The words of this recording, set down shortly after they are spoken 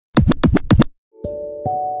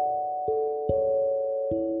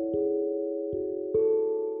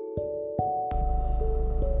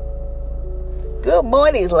Good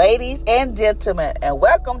morning, ladies and gentlemen, and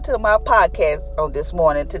welcome to my podcast on this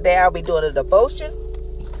morning. Today I'll be doing a devotion,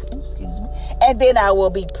 and then I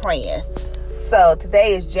will be praying. So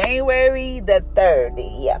today is January the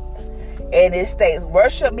 30th, and it states,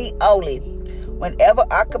 worship me only. Whatever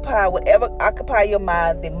occupy your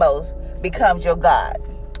mind the most becomes your God.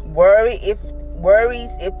 Worries if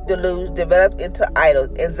delusions develop into idols.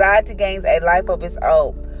 Anxiety gains a life of its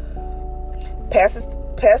own.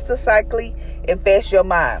 Pesticide infest your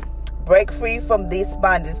mind. Break free from these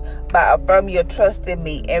bondage by affirming your trust in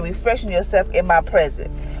me and refreshing yourself in my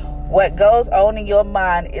presence. What goes on in your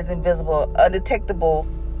mind is invisible, undetectable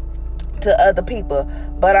to other people,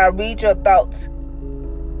 but I read your thoughts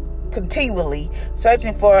continually,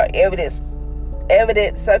 searching for evidence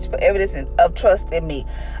of trust in me.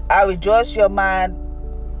 I rejoice when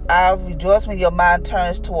your mind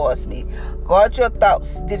turns towards me. Guard your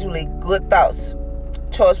thoughts digitally. Good thoughts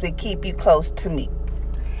choice will keep you close to me.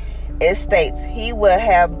 It states, he will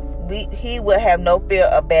have no fear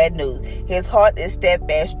of bad news. His heart is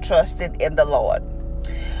steadfast, trusted in the Lord.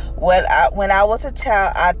 When I was a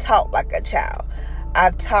child, I talked like a child. I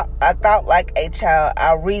thought like a child.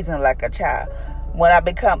 I reasoned like a child. When I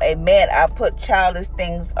become a man, I put childish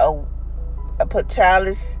things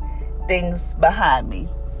behind me.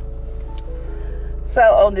 So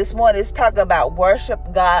on this morning, it's talking about worship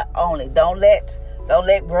God only. Don't let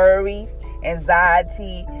worry,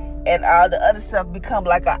 anxiety, and all the other stuff become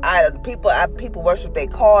like an idol. People worship their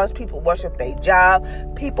cars. People worship their job.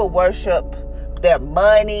 People worship their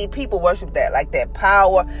money. People worship that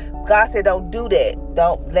power. God said, don't do that.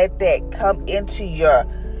 Don't let that come into your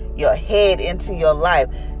head, into your life.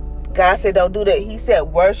 God said, don't do that. He said,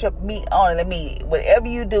 worship me only. Whatever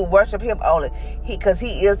you do, worship him only. Because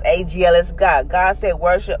he is a jealous God. God said,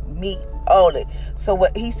 worship me only. So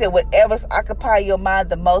he said, whatever's occupy your mind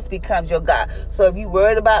the most becomes your God. So if you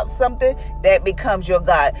worried about something, that becomes your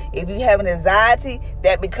God. If you have an anxiety,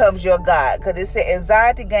 that becomes your God. Because it said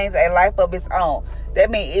anxiety gains a life of its own.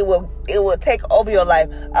 That means it will take over your life.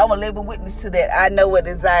 I'm a living witness to that. I know what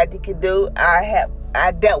anxiety can do. I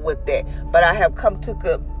dealt with that, but I have come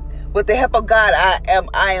to with the help of God,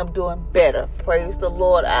 I am doing better. Praise the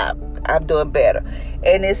Lord. I'm doing better.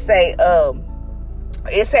 And it say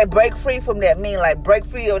break free from that. Mean like break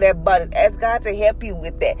free of that bondage. Ask God to help you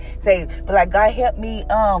with that. Say, but like, God, help me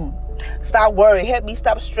stop worrying. Help me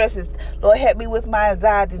stop stressing. Lord, help me with my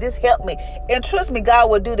anxiety. Just help me. And trust me, God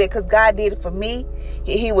will do that because God did it for me.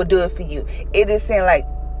 He will do it for you. It is saying like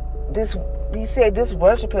this. He said, just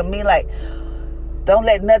worship him. Mean like, don't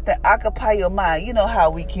let nothing occupy your mind. You know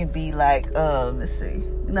how we can be like, let's see.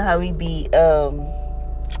 You know how we be,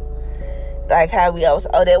 like how we always,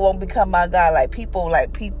 that won't become my God. Like people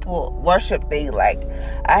worship things. Like,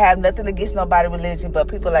 I have nothing against nobody religion, but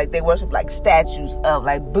people like, they worship like statues of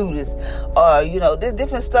like Buddhists, or, there's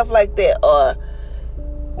different stuff like that. Or,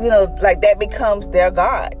 like that becomes their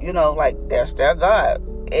God, like that's their God.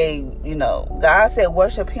 And, God said,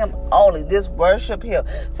 worship him only. Just worship him.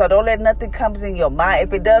 So don't let nothing comes in your mind.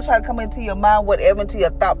 If it does try to come into your mind, whatever, into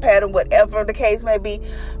your thought pattern, whatever the case may be,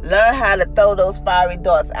 learn how to throw those fiery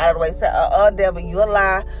darts out of the way. Say, devil, you a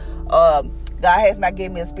lie. God has not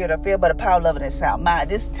given me a spirit of fear, but a power, love, and a sound mind.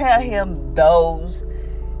 Just tell him those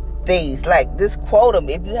things. Like, just quote them.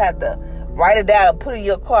 If you have to write it down, put it in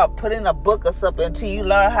your car, put it in a book or something until you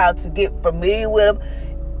learn how to get familiar with them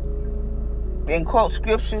and quote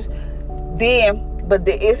scriptures. But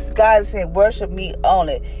it's God saying, worship me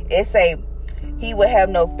only. It say, he will have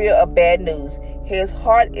no fear of bad news. His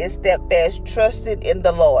heart is steadfast, trusted in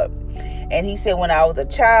the Lord. And he said, when I was a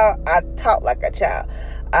child, I talked like a child.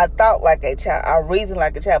 I thought like a child. I reasoned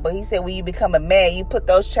like a child. But he said, when you become a man, you put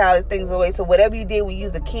those childish things away. So whatever you did when you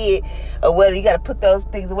was a kid, or whether you got to put those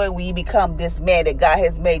things away when you become this man that God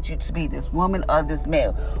has made you to be, this woman or this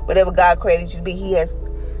man. Whatever God created you to be, he has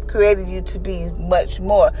created you to be much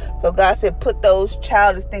more. So God said, put those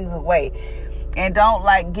childish things away, and don't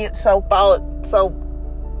like get so balled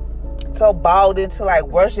into like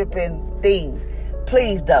worshiping things.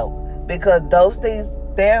 Please don't, because those things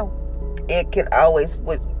there, it can always,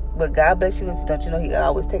 when God bless you, don't you know he can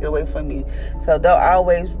always take it away from you. So don't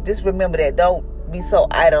always, just remember that. Don't be so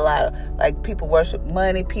idolized. Like, people worship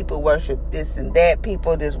money, people worship this and that,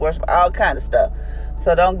 people just worship all kind of stuff.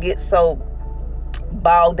 So don't get so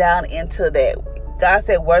bow down into that. God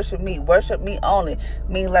said, worship me only.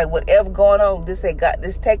 Means like whatever going on, just say, God,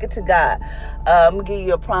 just take it to God. I'm gonna give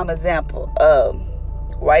you a prime example.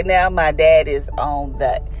 Right now my dad is on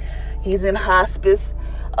that. He's in hospice.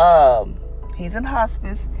 He's they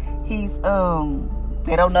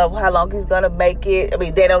don't know how long he's gonna make it. I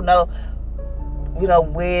mean, they don't know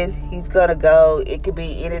when he's gonna go. It could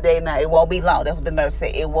be any day now. It won't be long. That's what the nurse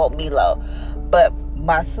said. It won't be long. But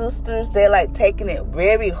my sisters, they're like taking it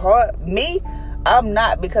very hard. Me, I'm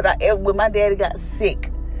not, because when my daddy got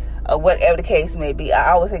sick, or whatever the case may be,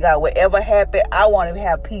 I always say, God, whatever happened, I want to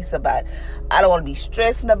have peace about it. I don't want to be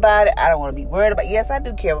stressing about it. I don't want to be worried about it. Yes, I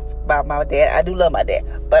do care about my dad. I do love my dad.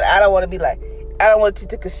 But I don't want to be like, I don't want it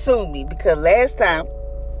to consume me, because last time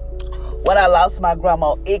when I lost my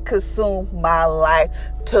grandma, it consumed my life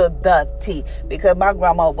to the T. Because my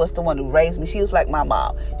grandma was the one who raised me. She was like my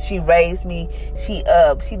mom. She raised me. She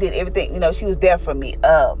did everything. She was there for me.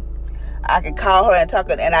 I could call her and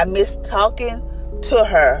talk, and I miss talking to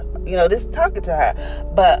her. Just talking to her.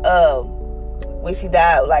 But when she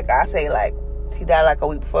died, she died like a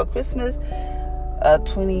week before Christmas. I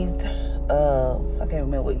can't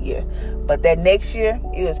remember what year. But that next year,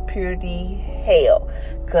 it was purely hell.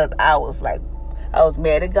 Because I was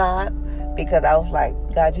mad at God. Because I was like,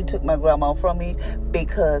 God, you took my grandma from me.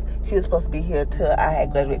 Because she was supposed to be here till I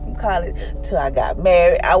had graduated from college, till I got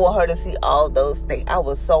married. I want her to see all those things. I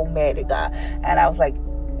was so mad at God. And I was like,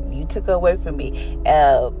 you took her away from me.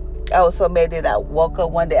 I was so mad that I woke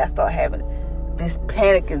up one day, I started having this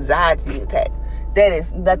panic anxiety attack. That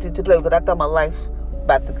is nothing to play with, because I thought my life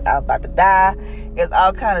I was about to die. It's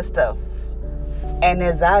all kind of stuff. And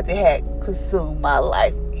anxiety had consumed my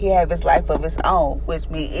life. He had his life of his own, which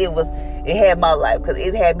means it had my life, because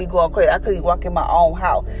it had me going crazy. I couldn't even walk in my own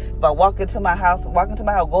house. If I walk into my house,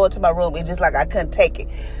 go into my room, it's just like I couldn't take it.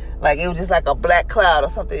 Like it was just like a black cloud or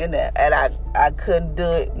something in there, and I couldn't do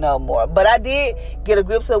it no more. But I did get a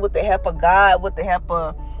grip with the help of God, with the help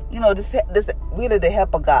of this really the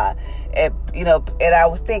help of God, and and I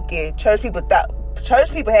was thinking church people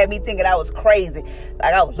had me thinking I was crazy,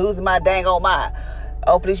 like I was losing my dang old mind.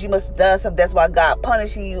 Hopefully she must have done something. That's why God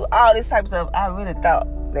punishing you. All this type of stuff. I really thought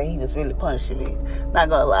that he was really punishing me. Not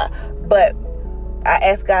gonna lie, but I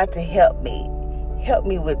asked God to help me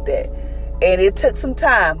with that. And it took some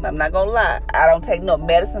time. I'm not going to lie. I don't take no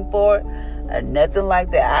medicine for it or nothing like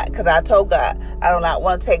that. Because I told God, I do not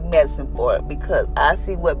want to take medicine for it, because I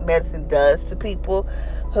see what medicine does to people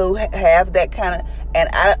who have that kind of... And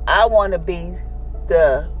I want to be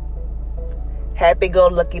the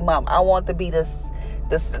happy-go-lucky mom. I want to be the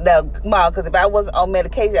mom. Because if I wasn't on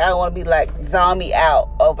medication, I don't want to be like zombie out.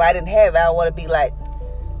 Or if I didn't have it, I want to be like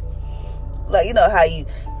how you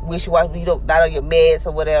wish-washy, you don't, not on your meds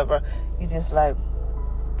or whatever. You just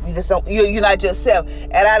don't, you're not yourself.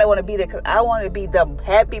 And I don't want to be there, because I want to be the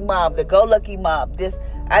happy mom, the go-lucky mom.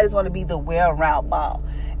 I just want to be the well-round mom.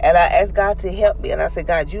 And I asked God to help me. And I said,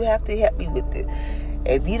 God, you have to help me with this.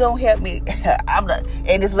 If you don't help me, I'm not.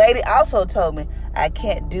 And this lady also told me, I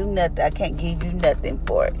can't do nothing. I can't give you nothing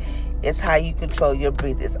for it. It's how you control your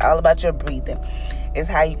breathing. It's all about your breathing. It's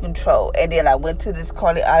how you control. And then I went to this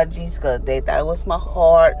cardiologist, because they thought it was my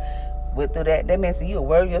heart. Went through that. That means you're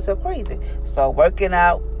worrying yourself crazy. Start working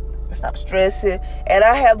out. Stop stressing. And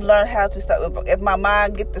I have learned how to stop. If my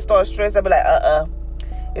mind gets to start stressing, I'll be like,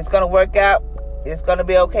 it's going to work out. It's going to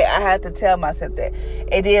be okay. I had to tell myself that.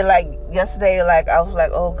 And then, yesterday, I was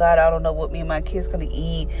like, oh, God, I don't know what me and my kids going to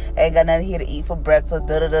eat. I ain't got nothing here to eat for breakfast.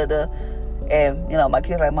 Da-da-da-da. And, my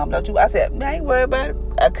kids like, Mom, don't you? I said, I ain't worried about it.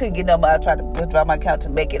 I couldn't get no money. I tried to withdraw my account to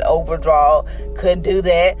make it overdraw. Couldn't do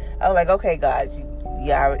that. I was like, okay, God,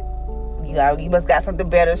 you must got something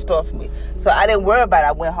better in store for me. So I didn't worry about it.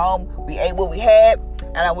 I went home. We ate what we had,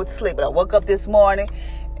 and I went to sleep. But I woke up this morning,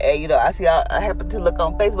 and, I happened to look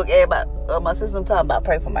on Facebook. Everybody, my sister talking about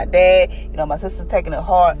praying for my dad. My sister's taking it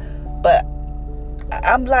hard. But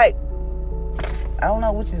I'm like, I don't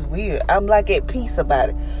know, which is weird. I'm at peace about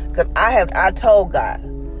it. Because I told God,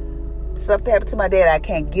 something happened to my dad. I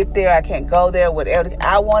can't get there. I can't go there. Whatever.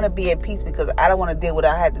 I want to be at peace, because I don't want to deal with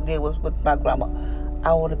what I had to deal with my grandma.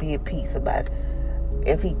 I want to be at peace about it.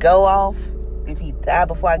 If he go off, if he die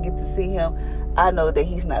before I get to see him, I know that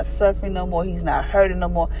he's not suffering no more. He's not hurting no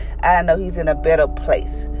more. I know he's in a better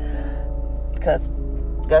place. Because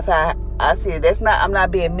I see it. I'm not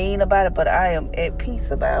being mean about it, but I am at peace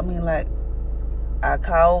about it. I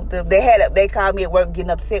called them. They called me at work getting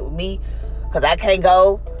upset with me because I can't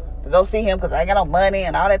go to go see him because I ain't got no money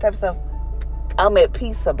and all that type of stuff. I'm at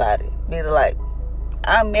peace about it.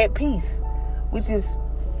 I'm at peace. Which is,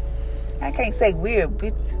 I can't say weird,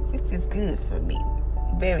 which is good for me.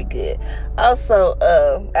 Very good. Also,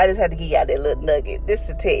 I just had to give y'all that little nugget just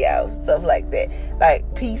to tell y'all stuff like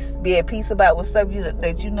that. Peace, be at peace about with stuff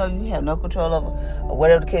that you have no control over, or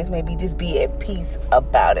whatever the case may be. Just be at peace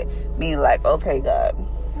about it. Meaning okay, God,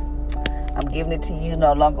 I'm giving it to you.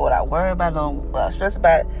 No longer what I worry about, no longer what I stress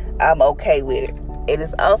about it. I'm okay with it. It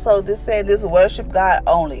is also just saying this: worship God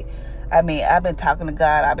only. I mean, I've been talking to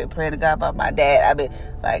God. I've been praying to God about my dad. I've been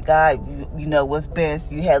like, God, you know what's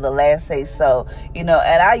best. You have the last say so. You know,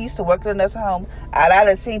 and I used to work in a nursing home. And I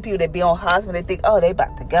done seen people that be on hospital. They think, oh, they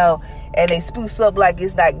about to go. And they spruce up like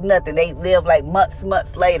it's like nothing. They live like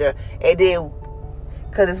months later. And then,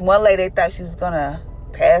 because this one lady, they thought she was going to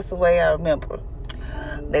pass away. I remember.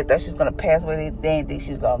 They thought she was going to pass away. They didn't think she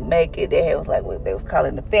was going to make it. They was like, they was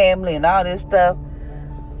calling the family and all this stuff.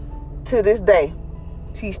 To this day,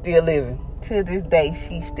 she's still living. To this day,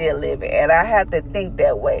 she's still living. And I have to think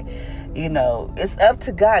that way. You know, it's up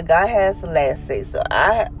to God. God has the last say. So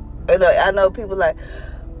I know people like,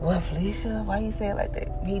 well, Felicia, why you say it like that?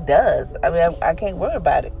 He does. I mean, I can't worry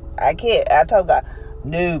about it. I can't. I told God,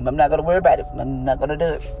 no, I'm not going to worry about it. I'm not going to do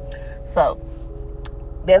it. So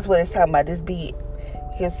that's what it's talking about. Just be,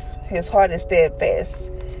 his heart is steadfast.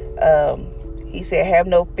 He said, have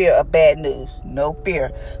no fear of bad news. No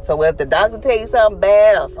fear. So if the doctor tell you something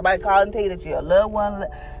bad, or somebody call and tell you that your loved one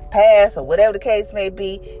passed, or whatever the case may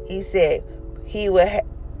be, he said he would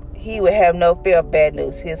have no fear of bad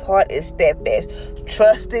news. His heart is steadfast,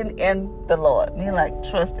 trusting in the Lord. Meaning like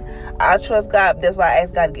trusting. I trust God. That's why I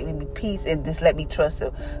ask God to give me peace and just let me trust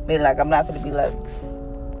Him. Meaning like I'm not going to be like,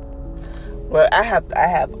 well, I have.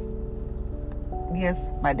 Yes,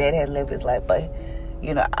 my dad had lived his life, but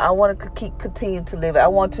you know, I want to continue to live. I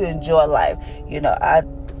want to enjoy life. You know,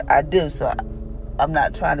 I do. So I'm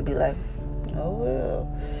not trying to be like, oh,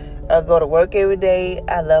 well. I go to work every day.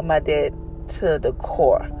 I love my dad to the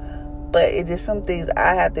core. But it is some things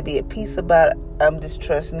I have to be at peace about. I'm just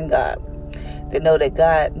trusting in God. To know that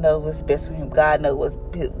God knows what's best for him. God knows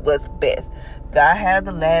what's best. God has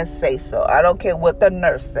the last say so. I don't care what the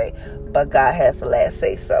nurse say, but God has the last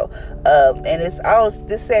say so. And it's all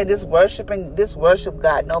just saying this worship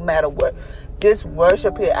God no matter what. This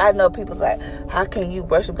worship here. I know people like, how can you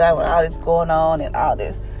worship God when all this going on and all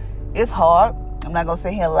this? It's hard. I'm not gonna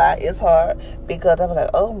say here a lie. It's hard because I'm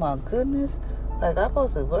like, oh my goodness, like I'm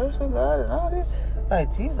supposed to worship God and all this.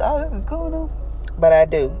 Like, Jesus, all this is going on. But I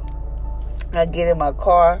do. I get in my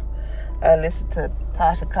car. I listen to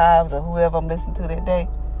Tasha Cobbs or whoever I'm listening to that day.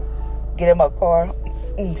 Get in my car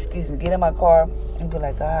and be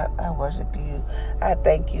like, God, I worship you. I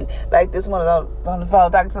thank you. Like this morning, I was on the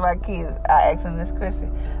phone talking to my kids. I asked them this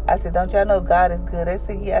question. I said, don't y'all know God is good? They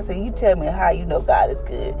said, yeah. I said, you tell me how you know God is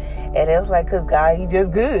good. And it was like, because God, he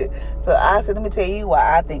just good. So I said, let me tell you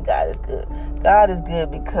why I think God is good. God is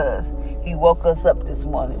good because he woke us up this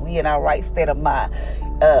morning. We in our right state of mind.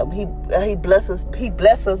 He bless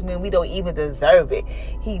us when we don't even deserve it.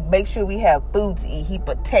 He makes sure we have food to eat. He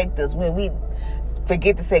protects us when we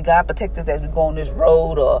forget to say, God, protect us as we go on this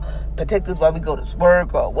road, or protect us while we go to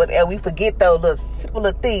work, or whatever. We forget those little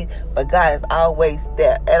simple things, but God is always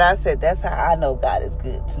there. And I said, that's how I know God is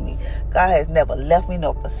good to me. God has never left me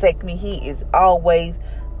nor forsaken me. He is always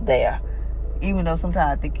there. Even though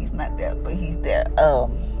sometimes I think he's not there, but he's there.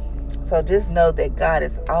 So just know that God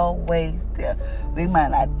is always there. We might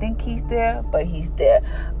not think he's there, but he's there.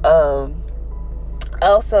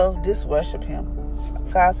 Also, just worship him.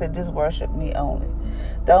 God said, just worship me only.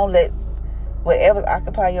 Don't let whatever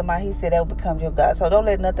occupy your mind, he said that will become your God. So don't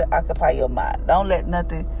let nothing occupy your mind. Don't let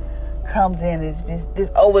nothing comes in and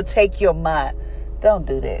just overtake your mind. Don't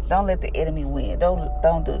do that. Don't let the enemy win.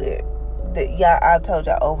 Don't do that. I told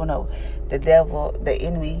y'all over and over. The devil, the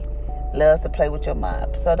enemy, loves to play with your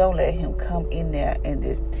mind. So don't let him come in there and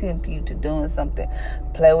just tempt you to doing something.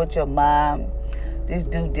 Play with your mind.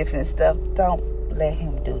 Just do different stuff. Don't let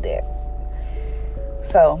him do that.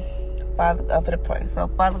 So, Father, I'm going to pray. So,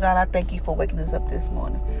 Father God, I thank you for waking us up this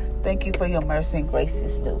morning. Thank you for your mercy and grace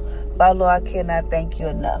is new. Father, Lord, I cannot thank you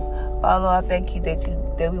enough. Father, Lord, I thank you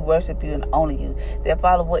that we worship you and only you. That,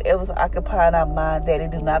 Father, whatever's occupying our mind, that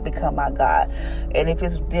it do not become our God. And if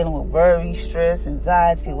it's dealing with worry, stress,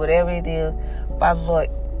 anxiety, whatever it is, Father, Lord,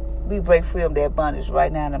 we break free of that bondage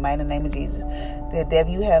right now in the mighty name of Jesus. That,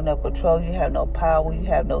 devil, you have no control, you have no power, you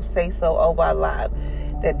have no say-so over our lives.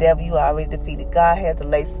 That, devil, you are already defeated. God has the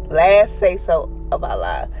last say-so of our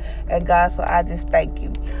lives. And God, so I just thank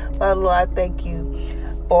you. Father, Lord, I thank you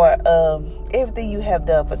for everything you have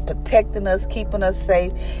done, for protecting us, keeping us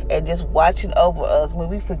safe, and just watching over us when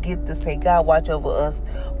we forget to say, God, watch over us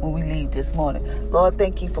when we leave this morning. Lord,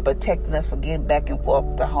 thank you for protecting us, for getting back and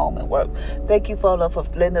forth to home and work. Thank you, Father, Lord, for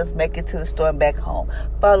letting us make it to the store and back home.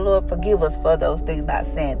 Father, Lord, forgive us for those things, not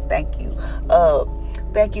saying thank you.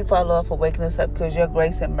 Thank you, Father, Lord, for waking us up, because your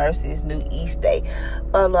grace and mercy is new each day.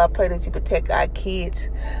 Father, Lord, I pray that you protect our kids.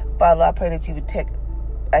 Father, Lord, I pray that you protect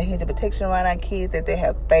a hinge of protection around our kids, that they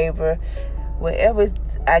have favor whatever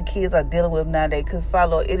our kids are dealing with nowadays, because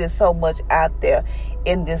Father Lord, it is so much out there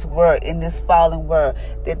in this world, in this fallen world,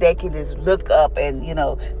 that they can just look up and,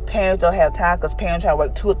 parents don't have time because parents try to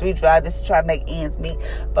work 2 or 3 jobs just to try to make ends meet.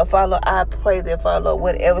 But Father Lord, I pray that, Father Lord,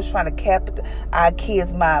 whatever's trying to capture our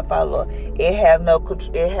kids' mind, Father Lord, it have no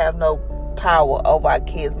power over our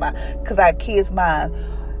kids' mind, because our kids' mind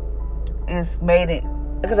is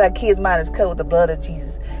covered with the blood of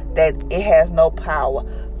Jesus, that it has no power.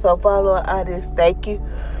 So Father Lord, I just thank you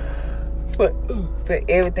for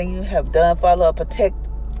everything you have done. Father Lord, protect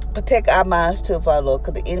our minds too, Father Lord,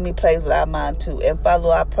 because the enemy plays with our mind too. And Father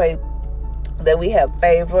Lord, I pray that we have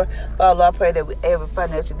favor. Father Lord, I pray that every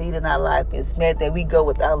financial need in our life is met, that we go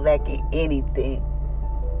without lacking anything.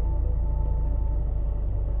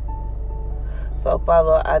 So, Father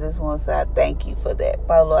Lord, I just want to say I thank you for that.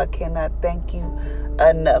 Father Lord, I cannot thank you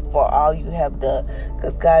enough for all you have done.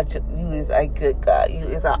 Because, God, you is a good God. You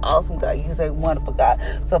is an awesome God. You is a wonderful God.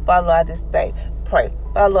 So, Father Lord, I just pray.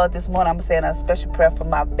 Father Lord, this morning I'm saying a special prayer for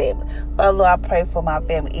my family. Father Lord, I pray for my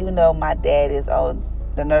family. Even though my dad is on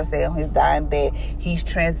the nurse said on his dying bed, he's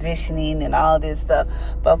transitioning and all this stuff.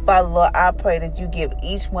 But Father Lord, I pray that you give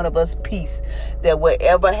each one of us peace, that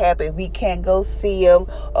whatever happens, we can't go see him,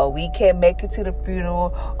 or we can't make it to the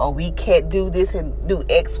funeral, or we can't do this and do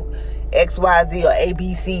X, Y, Z, or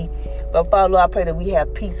ABC. But Father Lord, I pray that we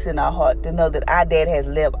have peace in our heart to know that our dad has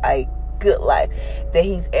lived a good life,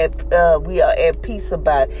 that we are at peace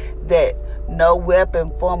about it, that no weapon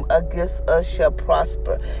formed against us shall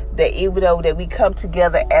prosper. That even though that we come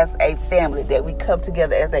together as a family, that we come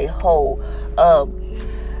together as a whole,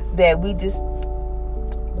 that we just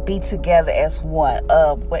be together as one.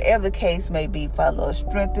 Whatever the case may be, Father Lord,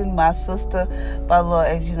 strengthen my sister, Father Lord,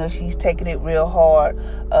 as you know, she's taking it real hard.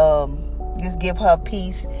 Just give her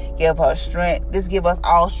peace, give her strength. Just give us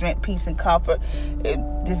all strength, peace, and comfort.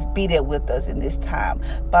 And just be there with us in this time.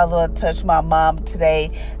 Father Lord, touch my mom today.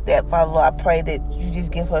 That, Father Lord, I pray that you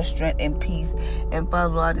just give her strength and peace. And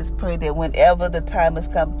Father Lord, I just pray that whenever the time has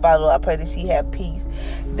come, Father Lord, I pray that she have peace.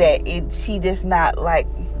 That she just not like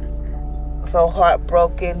so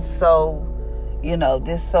heartbroken, so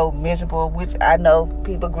just so miserable, which I know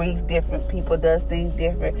people grieve different, people does things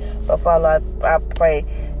different. But Father Lord, I pray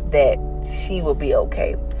that she will be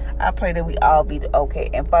okay. I pray that we all be okay.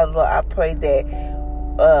 And Father Lord, I pray that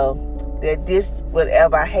that this,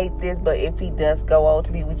 whatever, I hate this, but if he does go on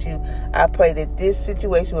to be with you, I pray that this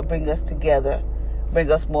situation will bring us together,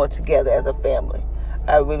 bring us more together as a family.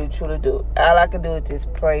 I really truly do. All I can do is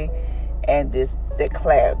just pray and just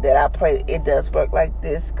declare that I pray it does work like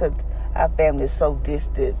this, because our family is so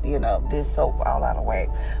distant, this so all out of whack.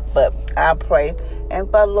 But I pray,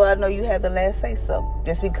 and Father Lord, I know you have the last say so.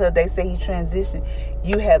 Just because they say he transitioned,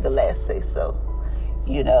 you have the last say so.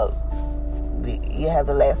 You have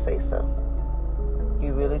the last say so.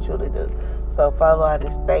 You really truly do. So Father Lord, I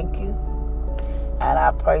just thank you, and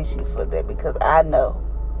I praise you for that, because I know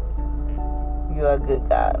you're a good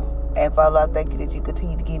God. And Father Lord, I thank you that you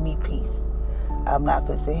continue to give me peace. I'm not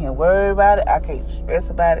going to sit here and worry about it. I can't stress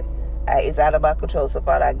about it. It's out of my control. So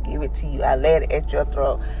Father, I give it to you. I lay it at your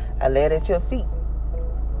throne. I lay it at your feet.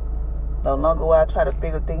 No longer will I try to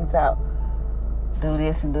figure things out. Do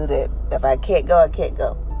this and do that. If I can't go, I can't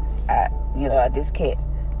go. I just can't.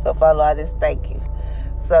 So Father Lord, I just thank you.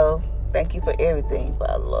 So thank you for everything,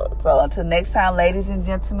 Father Lord. So until next time, ladies and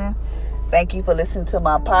gentlemen, thank you for listening to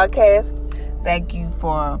my podcast. Thank you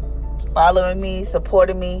for following me,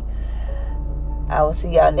 supporting me. I will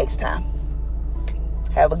see y'all next time.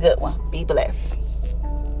 Have a good one. Be blessed.